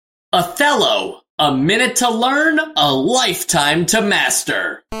Othello, a minute to learn, a lifetime to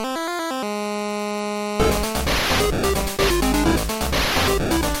master.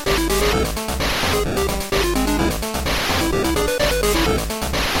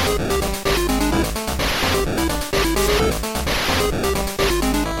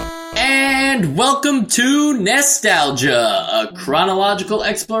 And welcome to Nostalgia, a chronological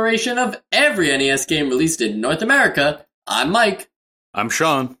exploration of every NES game released in North America. I'm Mike. I'm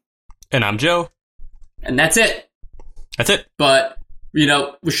Sean. And I'm Joe. And that's it. That's it. But, you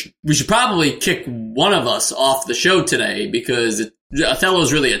know, we should probably kick one of us off the show today because Othello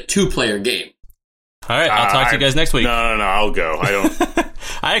is really a two-player game. All right, I'll talk to you guys next week. No, I'll go. I don't.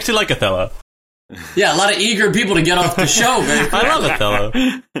 I actually like Othello. Yeah, a lot of eager people to get off the show. Very quickly. I love Othello.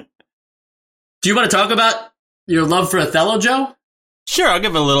 Do you want to talk about your love for Othello, Joe? Sure, I'll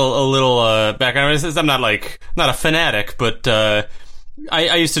give a little background. I'm not a fanatic, but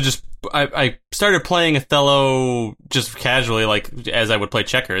I used to I started playing Othello just casually, like as I would play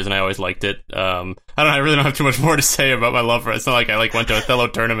checkers, and I always liked it. I really don't have too much more to say about my love for it. It's not like I went to Othello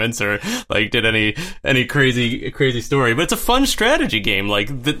tournaments or did any crazy story, but it's a fun strategy game,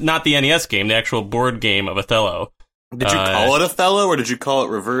 not the NES game, the actual board game of Othello. Did you call it Othello or did you call it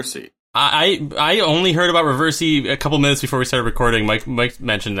Reversi? I only heard about Reversi a couple minutes before we started recording. Mike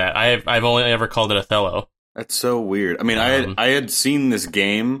mentioned that. I've only ever called it Othello. That's so weird. I mean, I had seen this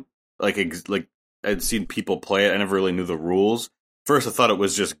game, I'd seen people play it. I never really knew the rules. First, I thought it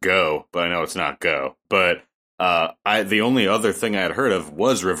was just Go, but I know it's not Go. But the only other thing I had heard of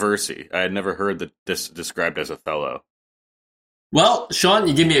was Reversi. I had never heard this described as Othello. Well, Sean,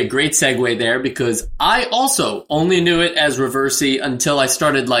 you give me a great segue there because I also only knew it as Reversi until I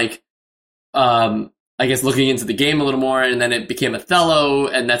started I guess looking into the game a little more, and then it became Othello,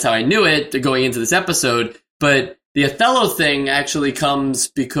 and that's how I knew it going into this episode. But the Othello thing actually comes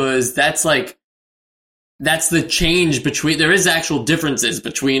because that's the change between, there is actual differences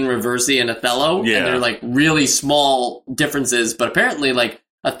between Reversi and Othello, yeah. And they're really small differences, but apparently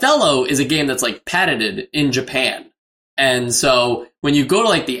Othello is a game that's patented in Japan. And so when you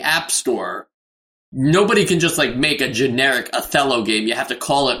go to the App Store, nobody can just make a generic Othello game. You have to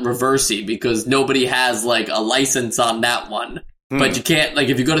call it Reversi because nobody has a license on that one. But you can't,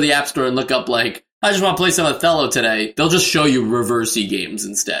 if you go to the App Store and look up I just want to play some Othello today, they'll just show you Reversi games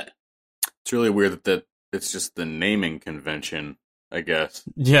instead. It's really weird that it's just the naming convention, I guess.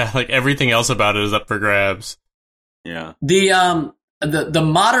 Yeah, everything else about it is up for grabs. Yeah. The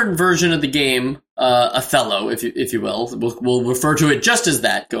modern version of the game, Othello, if you will, we'll refer to it just as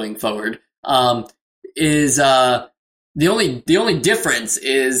that going forward. Is the only difference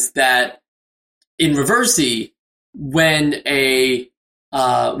is that in Reversi, when a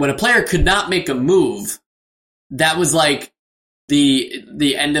player could not make a move, that was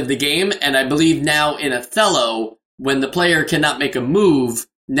the end of the game. And I believe now in Othello, when the player cannot make a move,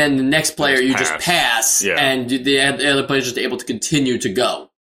 then the next player just pass, yeah. And the other player is just able to continue to go.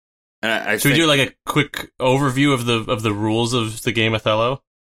 Should we do a quick overview of the rules of the game Othello?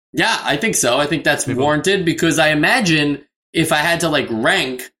 Yeah, I think so. I think that's warranted because I imagine if I had to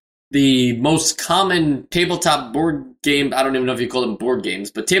rank the most common tabletop board game, I don't even know if you call them board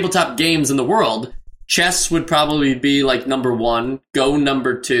games, but tabletop games in the world, chess would probably be number 1, Go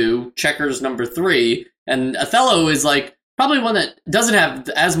number 2, checkers number 3, and Othello is probably one that doesn't have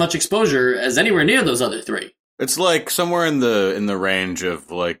as much exposure as anywhere near those other 3. It's somewhere in the range of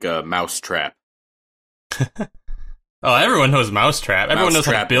Mousetrap. Oh, everyone knows Mousetrap. Everyone knows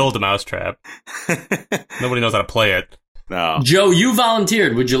how to build a Mousetrap. Nobody knows how to play it. No. Joe, you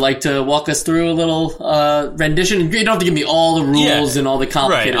volunteered. Would you like to walk us through a little rendition? You don't have to give me all the rules and all the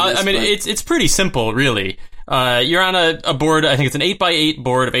complicated. Right. I mean, it's pretty simple, really. You're on a board. I think it's an 8x8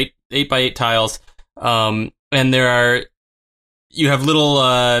 board of 8x8 tiles. And you have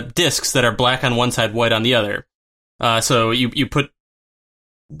little discs that are black on one side, white on the other. So you put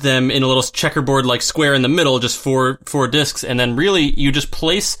them in a little checkerboard square in the middle, just four discs, and then really you just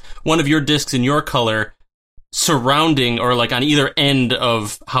place one of your discs in your color surrounding or on either end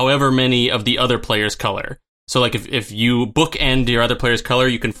of however many of the other player's color. So if you bookend your other player's color,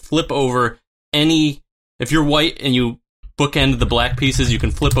 you can flip over if you're white and you bookend the black pieces, you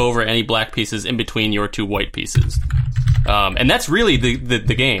can flip over any black pieces in between your two white pieces. And that's really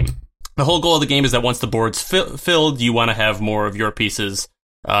the game. The whole goal of the game is that once the board's filled, you want to have more of your pieces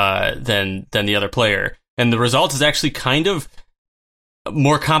than the other player. And the result is actually kind of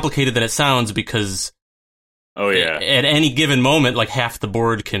more complicated than it sounds because at any given moment, half the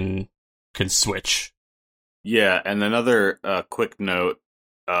board can switch. Yeah, and another quick note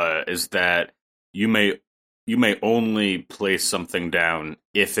is that you may you may only place something down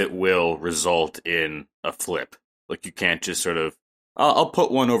if it will result in a flip. Like you can't just sort of, I'll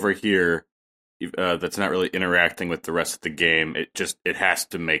put one over here that's not really interacting with the rest of the game. It has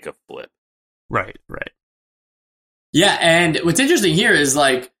to make a flip. Right. Yeah, and what's interesting here is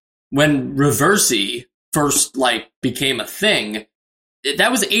like when Reversi first like became a thing,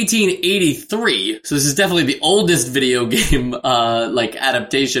 that was 1883. So this is definitely the oldest video game like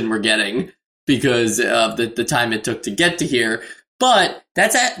adaptation we're getting because of the time it took to get to here. But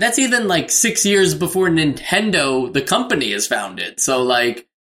that's even like 6 years before Nintendo, the company, is founded. So like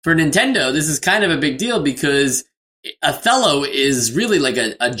for Nintendo, this is kind of a big deal because Othello is really like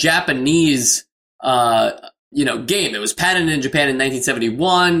a Japanese game. It was patented in Japan in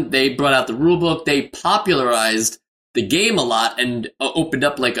 1971. They brought out the rulebook. They popularized the game a lot and opened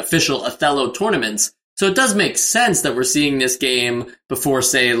up like official Othello tournaments. So it does make sense that we're seeing this game before,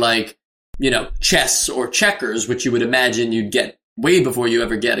 say, like, chess or checkers, which you would imagine you'd get way before you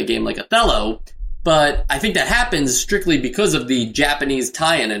ever get a game like Othello. But I think that happens strictly because of the Japanese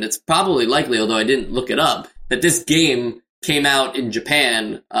tie-in, and it's probably likely, although I didn't look it up, that this game came out in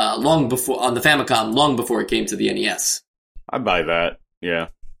Japan long before on the Famicom, long before it came to the NES. I buy that. Yeah,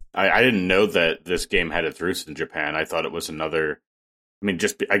 I didn't know that this game had its roots in Japan. I thought it was another. I mean,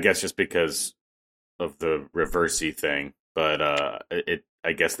 I guess just because of the Reversi thing, but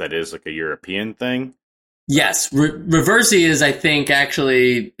I guess that is like a European thing. Yes, Reversi is, I think,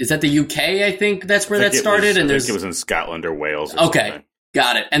 actually, is that the UK? I think that's where that started. I think it was in Scotland or Wales. Or something.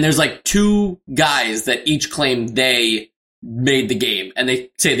 Got it. And there's like two guys that each claim they made the game, and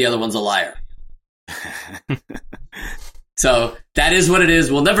they say the other one's a liar. So that is what it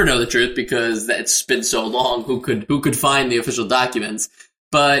is. We'll never know the truth because it's been so long. Who could find the official documents?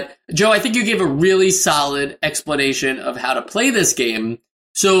 But Joe, I think you gave a really solid explanation of how to play this game.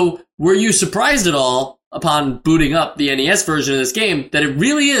 So were you surprised at all upon booting up the NES version of this game that it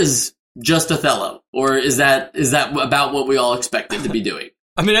really is just Othello? Or is that about what we all expected to be doing?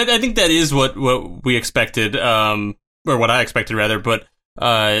 I mean, I think that is what we expected, or what I expected rather, but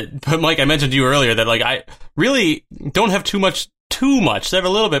Mike, I mentioned to you earlier that like I really don't have too much. I have a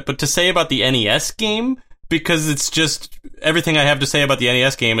little bit, but to say about the NES game, because it's just everything I have to say about the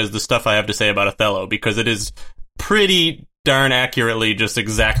NES game is the stuff I have to say about Othello, because it is pretty darn accurately just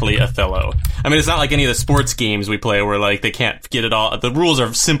exactly Othello. I mean, it's not like any of the sports games we play where like they can't get it all. The rules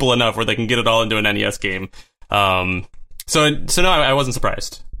are simple enough where they can get it all into an NES game. So no, I wasn't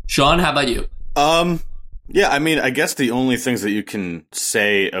surprised. Sean, how about you? Yeah, I mean, I guess the only things that you can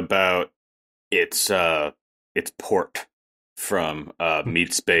say about its port from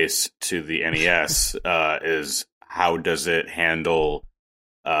Meat Space to the NES is how does it handle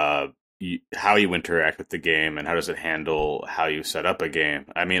how you interact with the game, and how does it handle how you set up a game?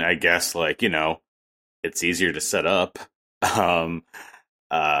 I mean, I guess like it's easier to set up. The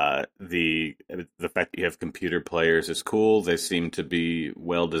fact that you have computer players is cool. They seem to be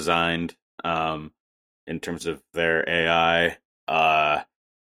well designed. In terms of their AI, and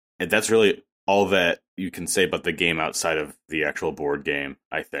that's really all that you can say about the game outside of the actual board game,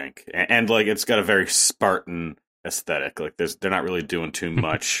 I think. And like, it's got a very Spartan aesthetic. Like, they're not really doing too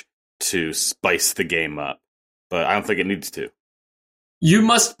much to spice the game up, but I don't think it needs to. You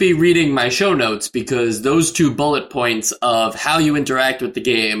must be reading my show notes because those 2 bullet points of how you interact with the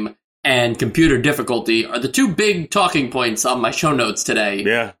game and computer difficulty are the 2 big talking points on my show notes today.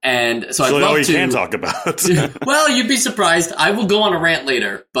 Yeah. And so I'd love love to... you can talk about. Well, you'd be surprised. I will go on a rant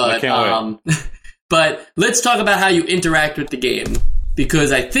later, but but let's talk about how you interact with the game,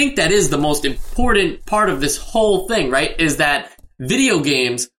 because I think that is the most important part of this whole thing, right? Is that video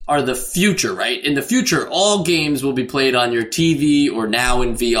games are the future, right? In the future, all games will be played on your TV or now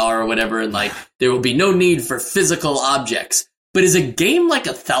in VR or whatever, and like there will be no need for physical objects. But is a game like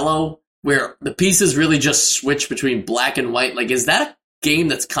Othello, where the pieces really just switch between black and white, like, is that a game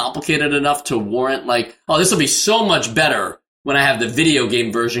that's complicated enough to warrant, like, oh, this will be so much better when I have the video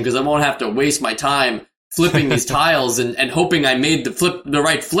game version because I won't have to waste my time flipping these tiles and hoping I made the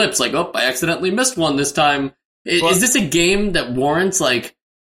right flips. Like, oh, I accidentally missed one this time. Is this a game that warrants, like,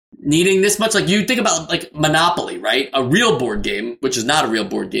 needing this much? Like, you think about like Monopoly, right? A real board game, which is not a real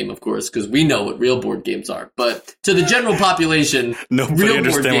board game, of course, because we know what real board games are. But to the general population, nobody real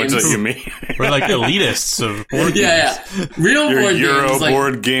understands what you mean. We're like elitists of board games. Yeah. Real board Euro games, like,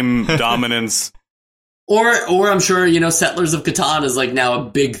 board game dominance. Or I'm sure, Settlers of Catan is like now a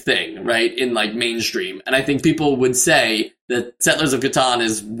big thing, right? In like mainstream. And I think people would say that Settlers of Catan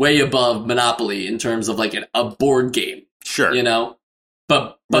is way above Monopoly in terms of like a board game. Sure.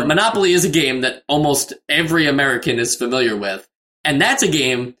 But Monopoly is a game that almost every American is familiar with. And that's a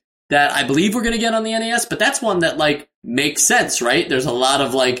game that I believe we're going to get on the NES, but that's one that like makes sense, right? There's a lot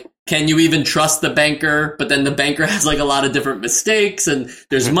of like, can you even trust the banker? But then the banker has like a lot of different mistakes, and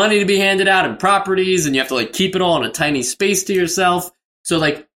there's money to be handed out and properties, and you have to like keep it all in a tiny space to yourself. So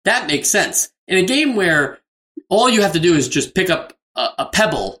like that makes sense. In a game where all you have to do is just pick up a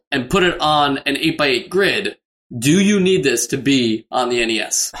pebble and put it on an 8x8 grid, do you need this to be on the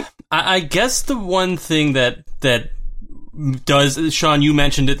NES? I guess the one thing that does, Sean, you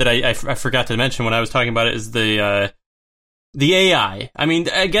mentioned it that I forgot to mention when I was talking about it, is the AI. I mean,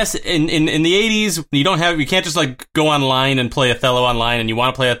 I guess in the 80s, you can't just like go online and play Othello online, and you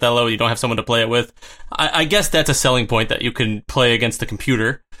want to play Othello, you don't have someone to play it with. I guess that's a selling point, that you can play against the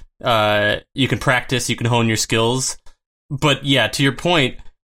computer. You can practice, you can hone your skills. But yeah, to your point,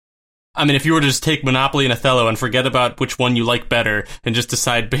 I mean, if you were to just take Monopoly and Othello and forget about which one you like better and just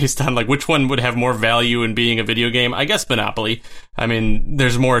decide based on like which one would have more value in being a video game, I guess Monopoly. I mean,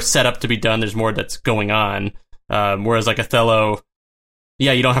 there's more setup to be done, there's more that's going on. Whereas like Othello,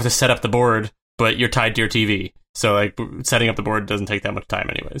 yeah, you don't have to set up the board, but you're tied to your TV. So like setting up the board doesn't take that much time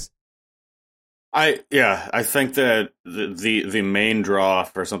anyways. I think that the main draw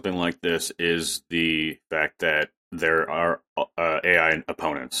for something like this is the fact that there are AI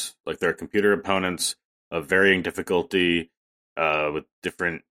opponents. Like, there are computer opponents of varying difficulty, with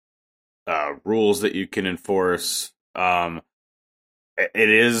different rules that you can enforce. It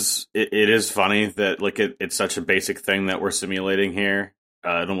is funny that like it's such a basic thing that we're simulating here.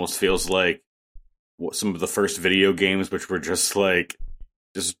 It almost feels like some of the first video games, which were just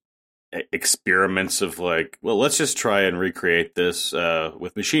experiments of like, well, let's just try and recreate this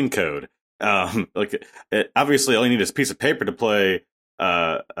with machine code. Obviously all you need is a piece of paper to play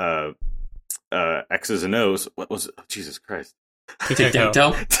X's and O's. What was it? Oh, Jesus Christ.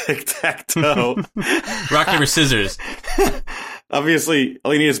 Tic-tac-toe. Tic-tac-toe. Rock, paper, scissors. Obviously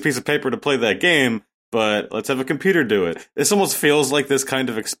all you need is a piece of paper to play that game, but let's have a computer do it. This almost feels like this kind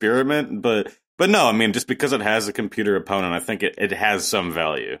of experiment, but no, I mean, just because it has a computer opponent, I think it has some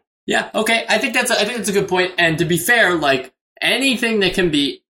value. Yeah, okay. I think that's a good point. And to be fair, like, anything that can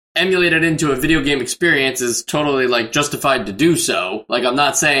be emulated into a video game experience is totally like justified to do so. Like, I'm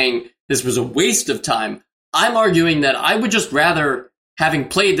not saying this was a waste of time. I'm arguing that I would just rather, having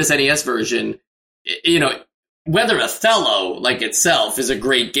played this NES version, you know, whether Othello like itself is a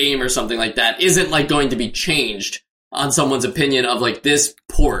great game or something like that isn't like going to be changed on someone's opinion of like this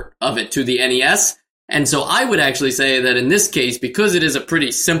port of it to the NES. And so I would actually say that in this case, because it is a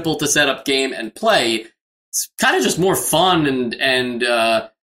pretty simple to set up game and play, it's kind of just more fun and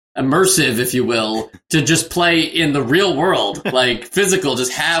immersive, if you will, to just play in the real world, like physical,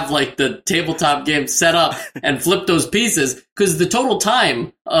 just have like the tabletop game set up and flip those pieces, because the total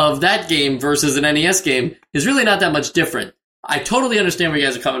time of that game versus an NES game is really not that much different. I totally understand where you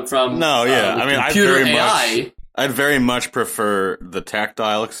guys are coming from. No, yeah. I mean, I'd very much prefer the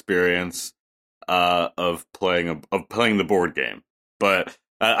tactile experience of playing the board game. But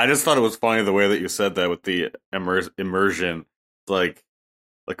I just thought it was funny the way that you said that with the immersion. Like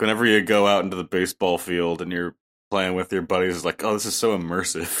whenever you go out into the baseball field and you're playing with your buddies, it's like, oh, this is so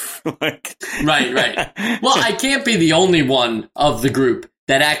immersive. Right. Well, I can't be the only one of the group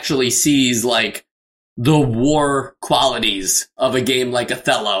that actually sees like the war qualities of a game like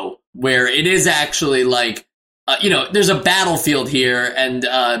Othello, where it is actually like, there's a battlefield here,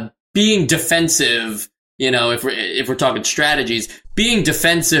 and being defensive, if we're talking strategies, being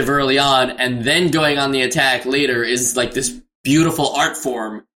defensive early on and then going on the attack later is like this beautiful art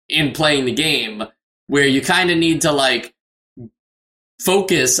form in playing the game, where you kind of need to like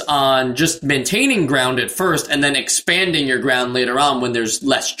focus on just maintaining ground at first and then expanding your ground later on when there's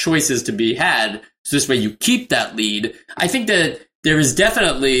less choices to be had. So this way you keep that lead. I think that there is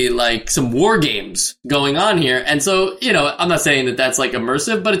definitely like some war games going on here. And so, I'm not saying that that's like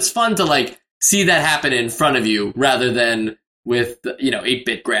immersive, but it's fun to like see that happen in front of you rather than with,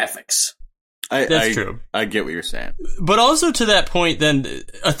 8-bit graphics. That's true. I get what you're saying. But also to that point, then,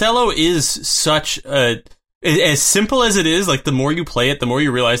 Othello is such as simple as it is, like, the more you play it, the more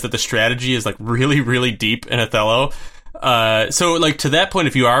you realize that the strategy is, like, really, really deep in Othello. So, like, to that point,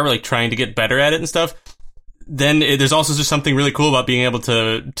 if you are, like, trying to get better at it and stuff, then there's also just something really cool about being able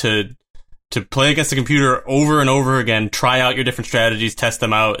to play against the computer over and over again, try out your different strategies, test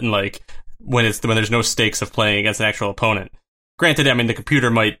them out, and, like, when there's no stakes of playing against an actual opponent. Granted, I mean,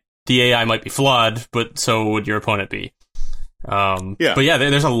 the AI might be flawed, but so would your opponent be. But yeah,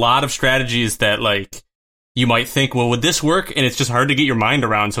 there's a lot of strategies that, like, you might think, well, would this work? And it's just hard to get your mind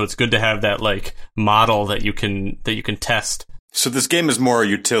around, so it's good to have that, like, model that you can test. So this game is more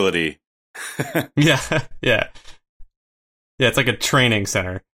utility. Yeah, it's like a training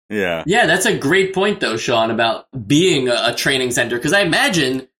center. Yeah. Yeah, that's a great point, though, Sean, about being a training center, because I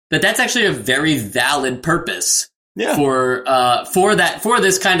imagine that that's actually a very valid purpose for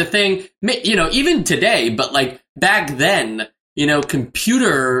this kind of thing. You know, even today, but like back then, you know,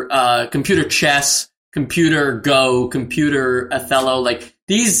 computer chess, computer Go, computer Othello, like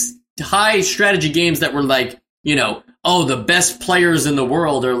these high strategy games that were like, you know, oh, the best players in the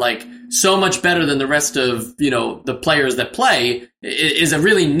world are like so much better than the rest of, you know, the players that play is a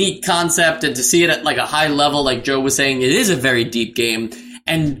really neat concept. And to see it at like a high level, like Joe was saying, it is a very deep game.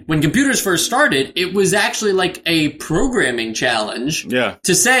 And when computers first started, it was actually like a programming challenge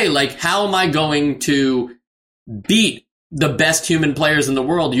to say, like, how am I going to beat the best human players in the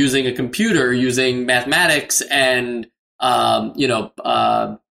world using a computer, using mathematics and,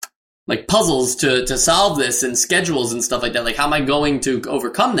 like puzzles to solve this and schedules and stuff like that. Like, how am I going to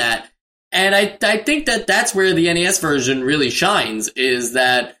overcome that? And I think that that's where the NES version really shines, is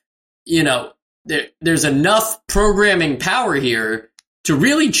that, you know, there's enough programming power here to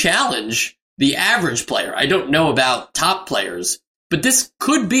really challenge the average player. I don't know about top players, but this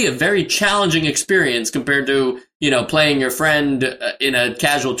could be a very challenging experience compared to, you know, playing your friend in a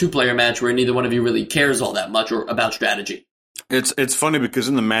casual 2-player match where neither one of you really cares all that much or about strategy. It's funny because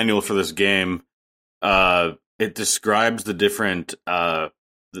in the manual for this game, it describes the different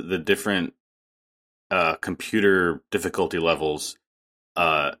computer difficulty levels,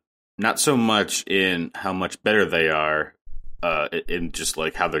 not so much in how much better they are, in just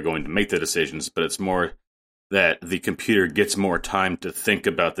like how they're going to make the decisions, but it's more that the computer gets more time to think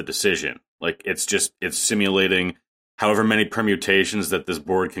about the decision. Like it's simulating however many permutations that this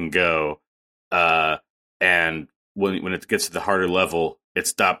board can go, and when it gets to the harder level,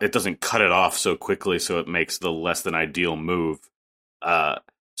 it doesn't cut it off so quickly, so it makes the less than ideal move.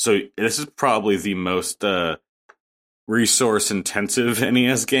 So this is probably the most resource intensive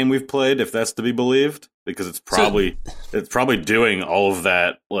NES game we've played, if that's to be believed, because it's probably doing all of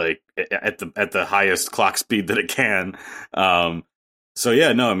that like at the highest clock speed that it can. So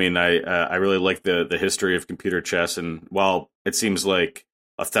yeah, no, I mean, I really like the history of computer chess, and while it seems like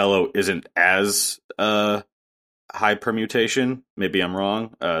Othello isn't as high permutation, maybe I'm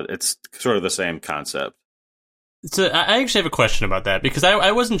wrong. It's sort of the same concept. So I actually have a question about that, because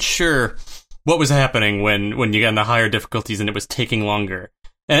I wasn't sure what was happening when you got in the higher difficulties and it was taking longer.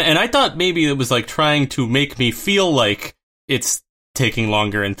 And I thought maybe it was like trying to make me feel like it's taking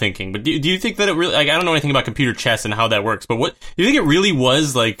longer and thinking. But do you think that it really, like, I don't know anything about computer chess and how that works, but what, do you think it really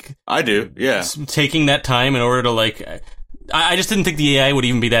was like... I do, yeah. Taking that time in order to like... I just didn't think the AI would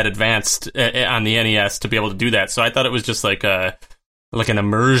even be that advanced on the NES to be able to do that. So I thought it was just like an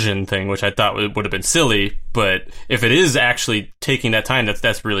immersion thing, which I thought would have been silly. But if it is actually taking that time,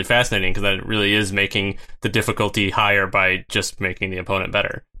 that's really fascinating, because that really is making the difficulty higher by just making the opponent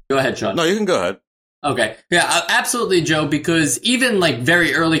better. Go ahead, Sean. No, you can go ahead. Okay. Yeah, absolutely, Joe, because even like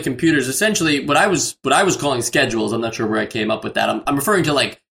very early computers, essentially what I was calling schedules, I'm not sure where I came up with that. I'm referring to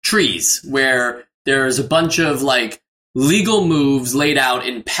like trees, where there's a bunch of like legal moves laid out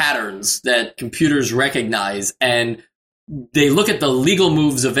in patterns that computers recognize, and they look at the legal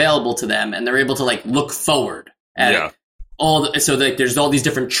moves available to them, and they're able to like look forward at so like there's all these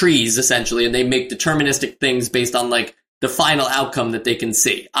different trees essentially, and they make deterministic things based on like the final outcome that they can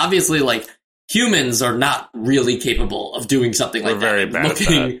see. Obviously, like humans are not really capable of doing something like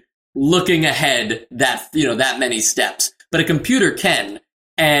that, looking ahead that many steps, but a computer can.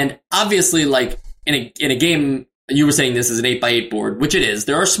 And obviously, like in a game. You were saying this is an 8x8 board, which it is.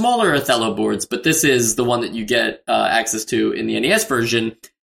 There are smaller Othello boards, but this is the one that you get access to in the NES version.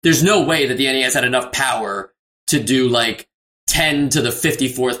 There's no way that the NES had enough power to do like 10 to the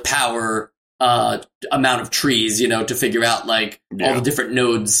 54th power amount of trees, to figure out like all the different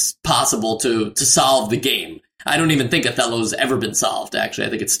nodes possible to solve the game. I don't even think Othello's ever been solved, actually. I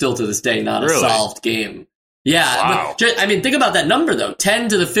think it's still to this day not a solved game. Yeah. Wow. But, I mean, think about that number, though. 10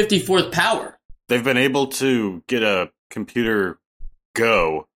 to the 54th power. They've been able to get a computer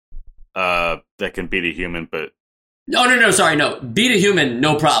Go that can beat a human, but... No. Beat a human,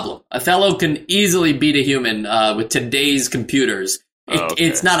 no problem. Othello can easily beat a human with today's computers.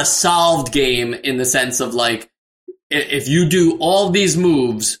 It's not a solved game in the sense of, like, if you do all these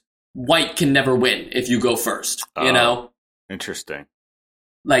moves, white can never win if you go first, you know? Interesting.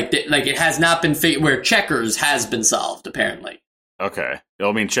 Like it has not been... where checkers has been solved, apparently. Okay.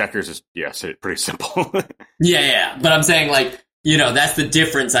 I mean, checkers is, pretty simple. Yeah. But I'm saying, like, that's the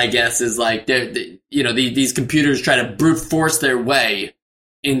difference, I guess, is like, these computers try to brute force their way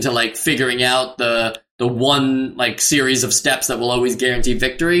into, like, figuring out the one, like, series of steps that will always guarantee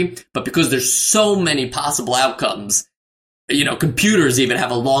victory. But because there's so many possible outcomes, computers even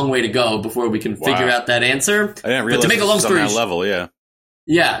have a long way to go before we can figure out that answer. I didn't realize but to make a long story on that level,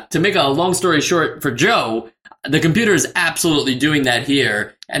 yeah, to make a long story short for Joe, the computer is absolutely doing that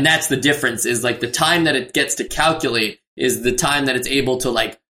here, and that's the difference, is like the time that it gets to calculate is the time that it's able to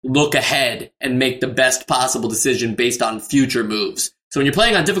like look ahead and make the best possible decision based on future moves. So when you're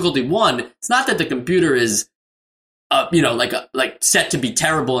playing on difficulty 1, it's not that the computer is like set to be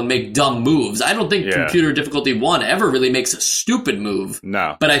terrible and make dumb moves. I don't think computer difficulty 1 ever really makes a stupid move.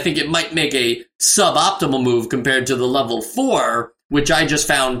 No. But I think it might make a suboptimal move compared to the level 4, which I just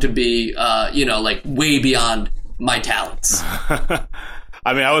found to be, like way beyond my talents. I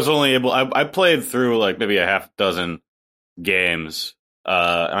mean, I was only able, I played through like maybe a half dozen games, and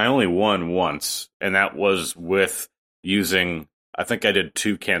I only won once, and that was with using, I think I did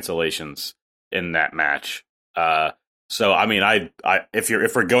 2 cancellations in that match. So, I mean,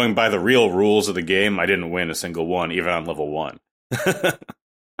 if we're going by the real rules of the game, I didn't win a single one, even on level 1.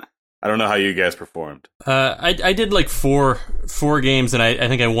 I don't know how you guys performed. I did like four games, and I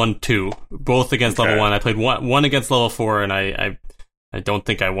think I won 2, both against level 1. I played one against level 4, and I don't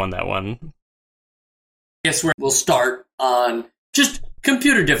think I won that one. I guess we'll start on just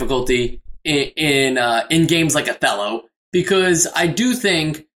computer difficulty in games like Othello, because I do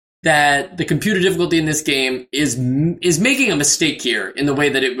think that the computer difficulty in this game is making a mistake here in the way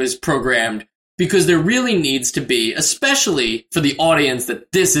that it was programmed, because there really needs to be, especially for the audience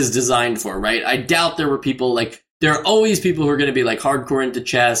that this is designed for, right? I doubt there are always people who are going to be like hardcore into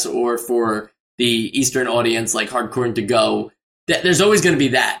chess, or for the Eastern audience, like hardcore into Go. There's always going to be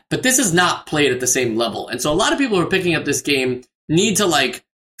that. But this is not played at the same level. And so a lot of people who are picking up this game need to like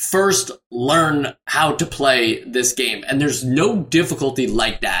first learn how to play this game. And there's no difficulty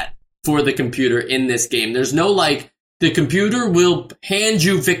like that for the computer in this game. There's no like, the computer will hand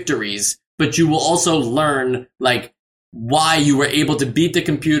you victories, but you will also learn like why you were able to beat the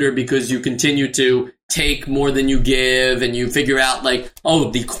computer, because you continue to take more than you give, and you figure out like, oh,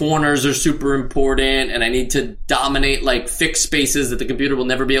 the corners are super important, and I need to dominate like fixed spaces that the computer will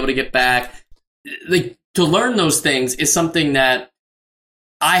never be able to get back. Like, to learn those things is something that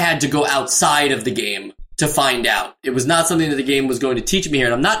I had to go outside of the game to find out. It was not something that the game was going to teach me here.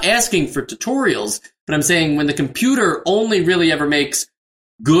 And I'm not asking for tutorials, but I'm saying when the computer only really ever makes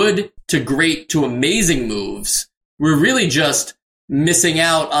good to great to amazing moves, we're really just missing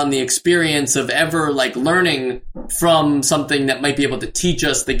out on the experience of ever like learning from something that might be able to teach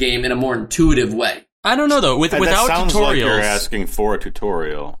us the game in a more intuitive way. I don't know though. Without that sounds tutorials, like you're asking for a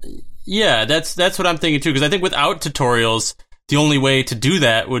tutorial. Yeah, that's what I'm thinking too. Because I think without tutorials, the only way to do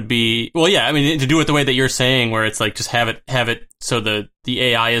that would be, well, yeah, I mean, to do it the way that you're saying, where it's like just have it so the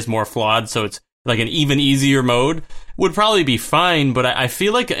AI is more flawed, so it's like an even easier mode, would probably be fine. But I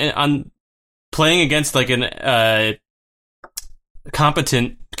feel like on playing against like an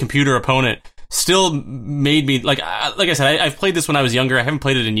competent computer opponent still made me like I said, I've played this when I was younger. I haven't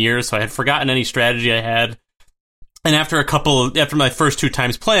played it in years, so I had forgotten any strategy I had. And after my first 2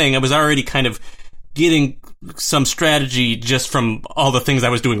 times playing, I was already kind of getting some strategy just from all the things I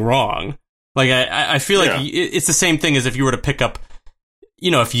was doing wrong. Like, I feel like it's the same thing as if you were to pick up,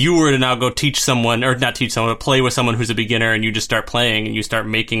 if you were to now go teach someone, or not teach someone, but play with someone who's a beginner, and you just start playing and you start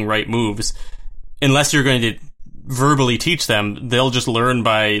making right moves, unless you're going to verbally teach them, they'll just learn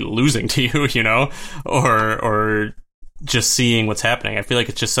by losing to you, or just seeing what's happening. I feel like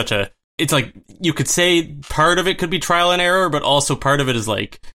it's just it's like, you could say part of it could be trial and error, but also part of it is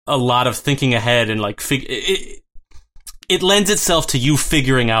like a lot of thinking ahead, and like it lends itself to you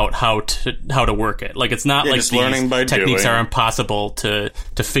figuring out how to work it. Like, it's not like just learning by techniques doing. are impossible to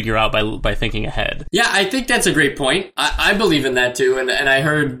figure out by thinking ahead. Yeah, I think that's a great point. I believe in that too, and I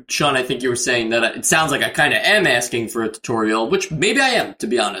heard, Sean, I think you were saying that it sounds like I kind of am asking for a tutorial, which maybe I am, to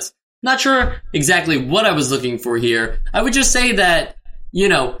be honest. Not sure exactly what I was looking for here. I would just say that,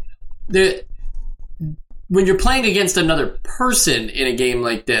 when you're playing against another person in a game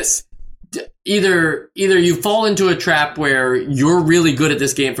like this, either you fall into a trap where you're really good at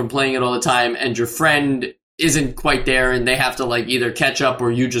this game from playing it all the time, and your friend isn't quite there, and they have to like either catch up, or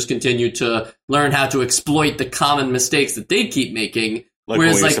you just continue to learn how to exploit the common mistakes that they keep making. Like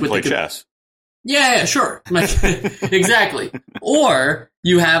when we used to play chess. Yeah, sure. Exactly. Or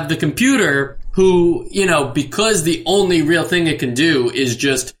you have the computer who, because the only real thing it can do is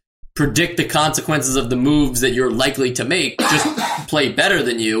just predict the consequences of the moves that you're likely to make, just play better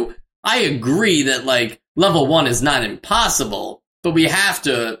than you. I agree that like level 1 is not impossible, but we have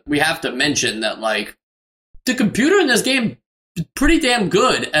to mention that like the computer in this game is pretty damn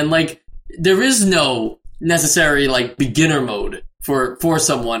good, and like there is no necessary like beginner mode for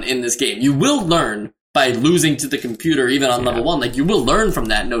someone in this game. You will learn by losing to the computer, even on level 1. Like, you will learn from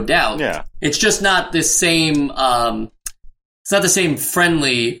that, no doubt. Yeah. It's just not this same, it's not the same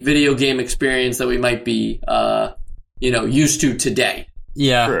friendly video game experience that we might be, used to today.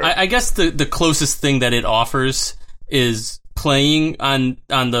 Yeah. Sure. I guess the closest thing that it offers is playing on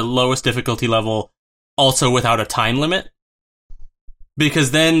the lowest difficulty level also without a time limit.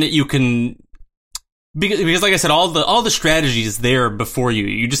 Because then you can, because like I said, all the strategy is there before you.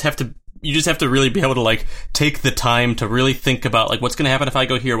 You just have to really be able to like take the time to really think about like what's going to happen if I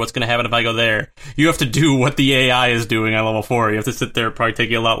go here, what's going to happen if I go there. You have to do what the AI is doing on level 4. You have to sit there, probably take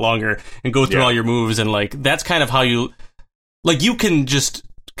you a lot longer, and go through all your moves, and like that's kind of how you like you can just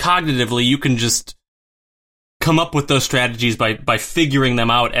cognitively you can just come up with those strategies by figuring them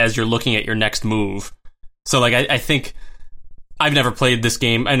out as you're looking at your next move. So like I think. I've never played this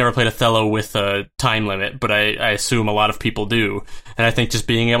game. I never played Othello with a time limit, but I assume a lot of people do. And I think just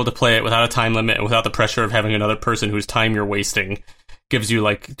being able to play it without a time limit and without the pressure of having another person whose time you're wasting gives you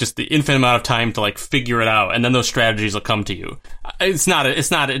like just the infinite amount of time to like figure it out, and then those strategies will come to you. It's not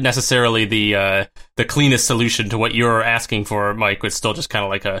necessarily the cleanest solution to what you're asking for, Mike. It's still just kind of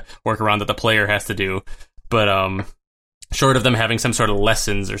like a workaround that the player has to do. But short of them having some sort of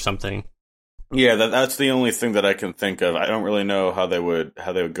lessons or something. Yeah, that's the only thing that I can think of. I don't really know how they would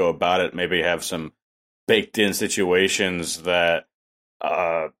go about it. Maybe have some baked in situations that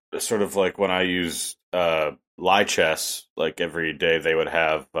sort of like when I use Lichess, like every day they would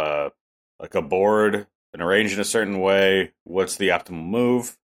have like a board and arranged in a certain way. What's the optimal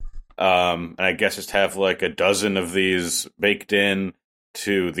move? And I guess just have like a dozen of these baked in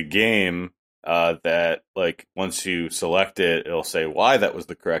to the game. That like once you select it, it'll say why that was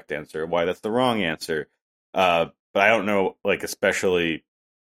the correct answer, why that's the wrong answer. But I don't know, like especially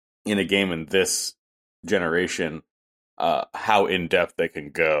in a game in this generation, how in depth they can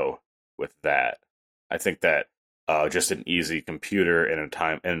go with that. I think that just an easy computer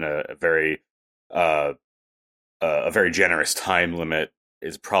and a very generous time limit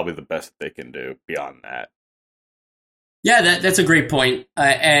is probably the best that they can do beyond that. Yeah, that's a great point.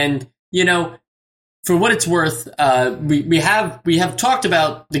 And you know, for what it's worth, we have talked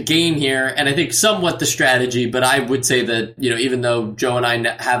about the game here, and I think somewhat the strategy. But I would say that, you know, even though Joe and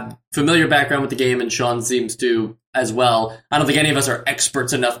I have familiar background with the game, and Sean seems to as well, I don't think any of us are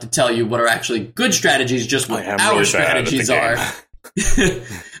experts enough to tell you what are actually good strategies. Just what our really strategies are.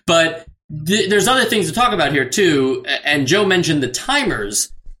 But there's other things to talk about here too. And Joe mentioned the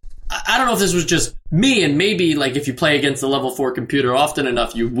timers. I don't know if this was just me, and maybe like if you play against the level 4 computer often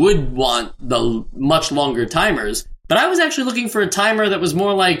enough, you would want the much longer timers. But I was actually looking for a timer that was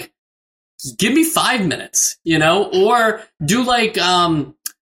more like, give me 5 minutes, you know, or do like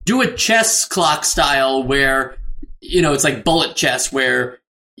do a chess clock style where, you know, it's like bullet chess where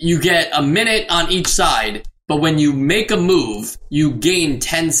you get a minute on each side, but when you make a move, you gain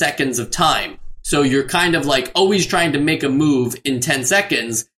 10 seconds of time. So you're kind of like always trying to make a move in 10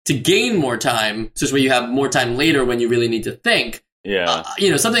 seconds to gain more time, so this way you have more time later when you really need to think. Yeah.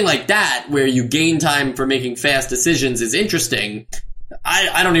 You know, something like that where you gain time for making fast decisions is interesting.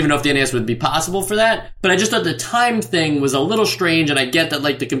 I don't even know if the NES would be possible for that, but I just thought the time thing was a little strange, and I get that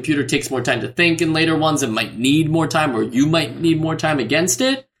like the computer takes more time to think in later ones and might need more time, or you might need more time against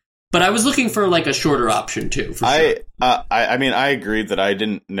it. But I was looking for like a shorter option too. For sure. I mean, I agreed that I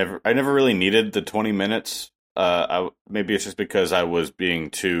never really needed the 20 minutes. Maybe it's just because I was being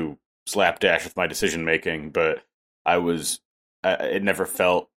too slapdash with my decision making, but it never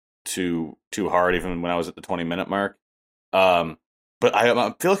felt too hard even when I was at the 20-minute mark. But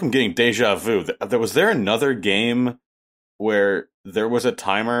I feel like I'm getting deja vu. Was there another game where there was a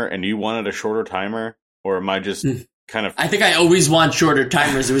timer and you wanted a shorter timer, or am I just kind of? I think I always want shorter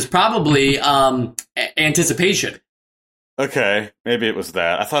timers. It was probably Anticipation. Okay, maybe it was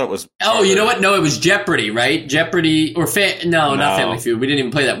that. I thought it was. Oh, you know what? No, it was Jeopardy, right? Jeopardy or not Family Feud. We didn't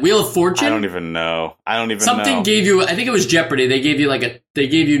even play that. Wheel of Fortune. I don't even know. Something gave you. I think it was Jeopardy. They gave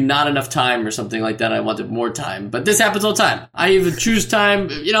you not enough time or something like that. I wanted more time, but this happens all the time. I even choose time.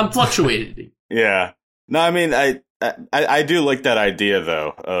 You know, I'm fluctuating. Yeah. No, I mean, I do like that idea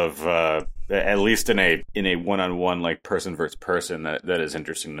though of at least in a one-on-one like person versus person. That is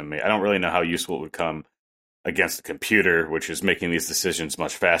interesting to me. I don't really know how useful it would come against the computer, which is making these decisions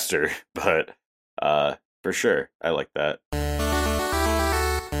much faster. But for sure, I like that.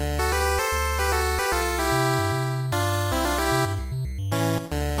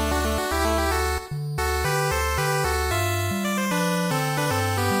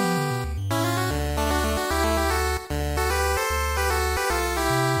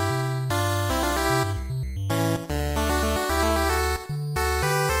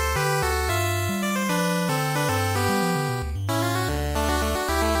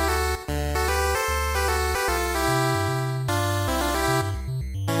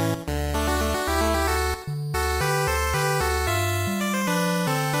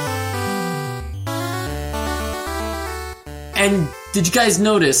 And did you guys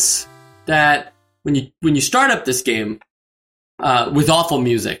notice that when you start up this game with awful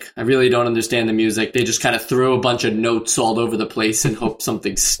music, I really don't understand the music. They just kind of throw a bunch of notes all over the place and hope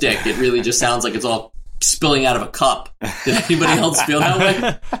something stick. It really just sounds like it's all spilling out of a cup. Did anybody else feel that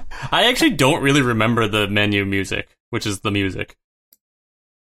way? I actually don't really remember the menu music, which is the music.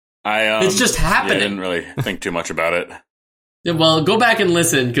 It's just happening. I didn't really think too much about it. Yeah, well, go back and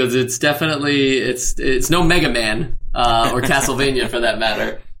listen, because it's definitely it's no Mega Man or Castlevania for that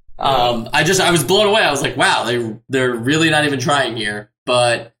matter. I was blown away. I was like, wow, they're really not even trying here.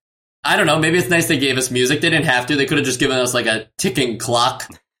 But I don't know. Maybe it's nice they gave us music. They didn't have to. They could have just given us like a ticking clock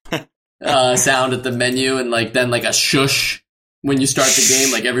sound at the menu, and like then like a shush when you start the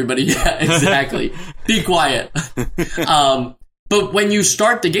game. Like everybody, yeah, exactly. Be quiet. But when you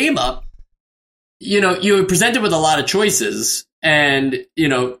start the game up, you're presented with a lot of choices, and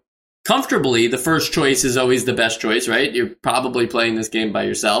comfortably, the first choice is always the best choice, right? You're probably playing this game by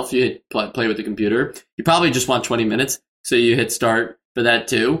yourself. You hit play with the computer. You probably just want 20 minutes, so you hit start for that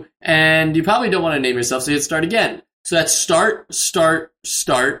too. And you probably don't want to name yourself, so you hit start again. So that's start, start,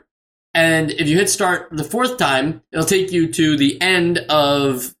 start. And if you hit start the fourth time, it'll take you to the end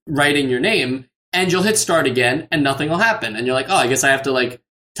of writing your name, and you'll hit start again, and nothing will happen. And you're like, oh, I guess I have to like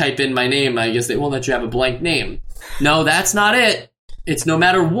type in my name. I guess they won't let you have a blank name. No, that's not it. It's no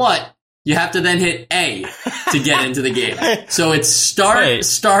matter what, you have to then hit A to get into the game. So it's start,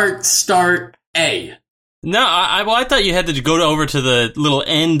 start, A. No, I thought you had to go over to the little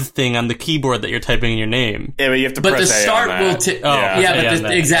end thing on the keyboard that you're typing in your name. Yeah, but you have to press A on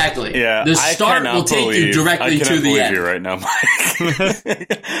that. Exactly. Yeah, the start will take you directly to the end. I you right now,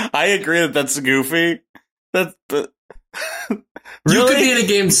 Mike. I agree that's goofy. Really? You could be in a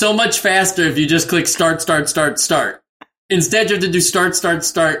game so much faster if you just click start, start, start, start. Instead, you have to do start, start,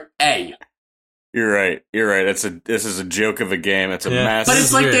 start, A. You're right. This is a joke of a game. It's a massive. But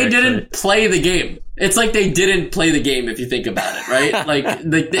it's like they didn't play the game. It's like they didn't play the game if you think about it, right? Like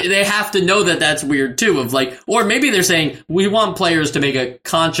they have to know that that's weird too. Of like, or maybe they're saying we want players to make a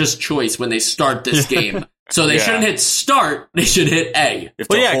conscious choice when they start this game. So they shouldn't hit start. They should hit A.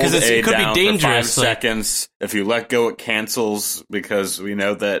 Because it could be dangerous. For 5 seconds. If you let go, it cancels because we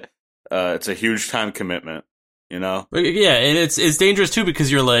know that it's a huge time commitment. Yeah, and it's dangerous too because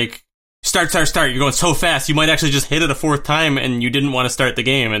you're like start. You're going so fast, you might actually just hit it a fourth time, and you didn't want to start the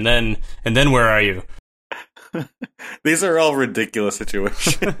game, and then where are you? These are all ridiculous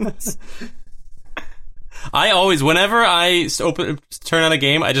situations. I always, whenever I turn on a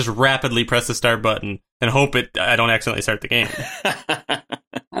game, I just rapidly press the start button and hope I don't accidentally start the game.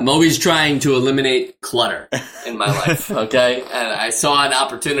 I'm always trying to eliminate clutter in my life, okay? And I saw an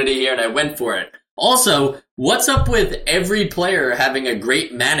opportunity here and I went for it. Also, what's up with every player having a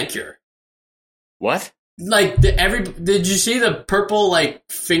great manicure? What? Like, did you see the purple, like,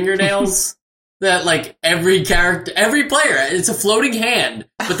 fingernails? That, like, every player, it's a floating hand,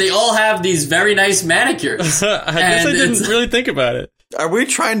 but they all have these very nice manicures. I guess I didn't really think about it. Are we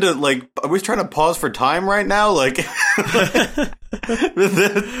trying to pause for time right now? Like,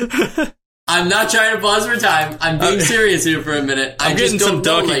 I'm not trying to pause for time. I'm being serious here for a minute. I'm getting some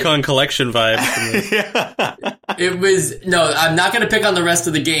Donkey Kong collection vibes from this. I'm not going to pick on the rest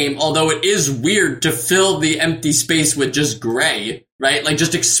of the game, although it is weird to fill the empty space with just gray, right? Like,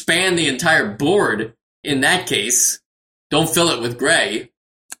 just expand the entire board in that case. Don't fill it with gray.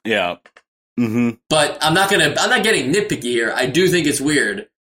 Yeah. Mm-hmm. But I'm not getting nitpicky here. I do think it's weird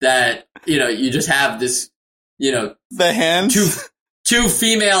that, you just have this, the hands? Two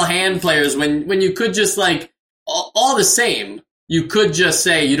female hand players when you could just, like, all the same, you could just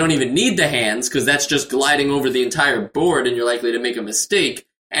say you don't even need the hands because that's just gliding over the entire board and you're likely to make a mistake.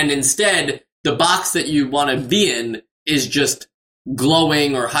 And instead, the box that you want to be in is just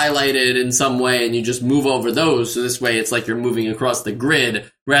glowing or highlighted in some way, and you just move over those. So this way it's like you're moving across the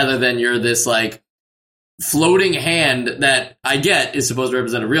grid rather than you're this, like, floating hand that I get is supposed to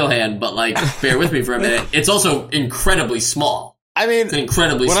represent a real hand, but, like, bear with me for a minute. It's also incredibly small. I mean, it's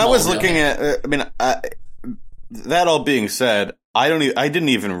incredibly when small. I was looking at, that all being said, I didn't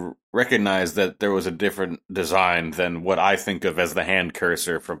even recognize that there was a different design than what I think of as the hand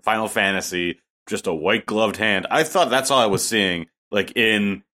cursor from Final Fantasy, just a white gloved hand. I thought that's all I was seeing, like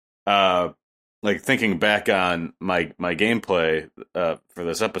in, like thinking back on my gameplay for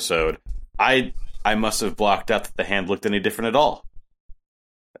this episode. I must have blocked out that the hand looked any different at all.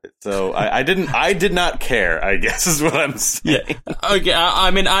 So I did not care, I guess is what I'm saying. Yeah. Okay.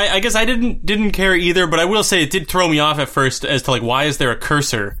 I mean, I guess I didn't care either, but I will say it did throw me off at first as to, like, why is there a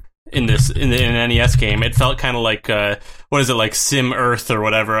cursor in an NES game. It felt kind of like what is it, like Sim Earth or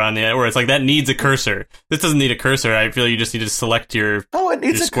whatever on the, where it's like that needs a cursor. This doesn't need a cursor. I feel you just need to select your it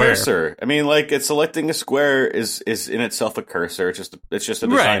needs your a square. cursor. I mean, like, it's selecting a square is in itself a cursor. It's just a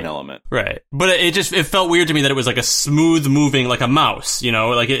design element, right? But it felt weird to me that it was like a smooth moving, like a mouse. You know,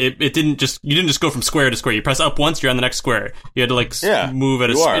 like you didn't just go from square to square. You press up once, you're on the next square. You had to like move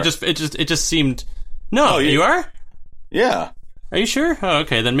at it just seemed. No, you are. Yeah. Are you sure? Oh,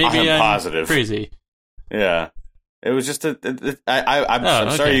 okay. Then maybe I'm positive. Crazy. Yeah. It was just I'm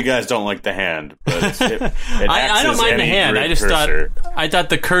sorry you guys don't like the hand, but I don't mind the hand. I just thought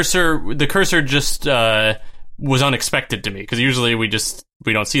the cursor just was unexpected to me, because usually we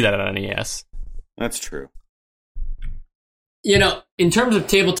don't see that on NES. That's true. You know, in terms of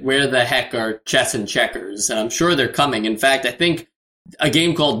tabletop, where the heck are chess and checkers? And I'm sure they're coming. In fact, I think a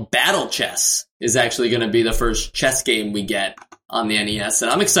game called Battle Chess is actually going to be the first chess game we get on the NES, and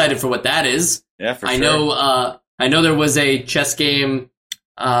I'm excited for what that is. Yeah, for sure. I know there was a chess game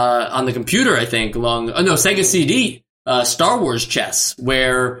on the computer, I think, Sega CD, Star Wars Chess,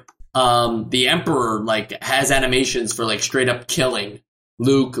 where the Emperor like has animations for like straight up killing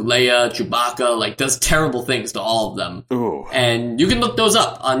Luke, Leia, Chewbacca, like does terrible things to all of them. Ooh. And you can look those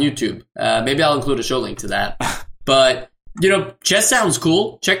up on YouTube. Maybe I'll include a show link to that. But you know, chess sounds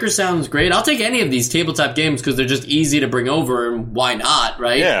cool. Checkers sounds great. I'll take any of these tabletop games because they're just easy to bring over, and why not,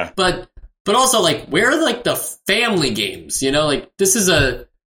 right? Yeah. But also, like, where are like the family games? You know, like this is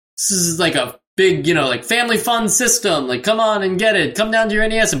like a big, you know, like family fun system. Like, come on and get it. Come down to your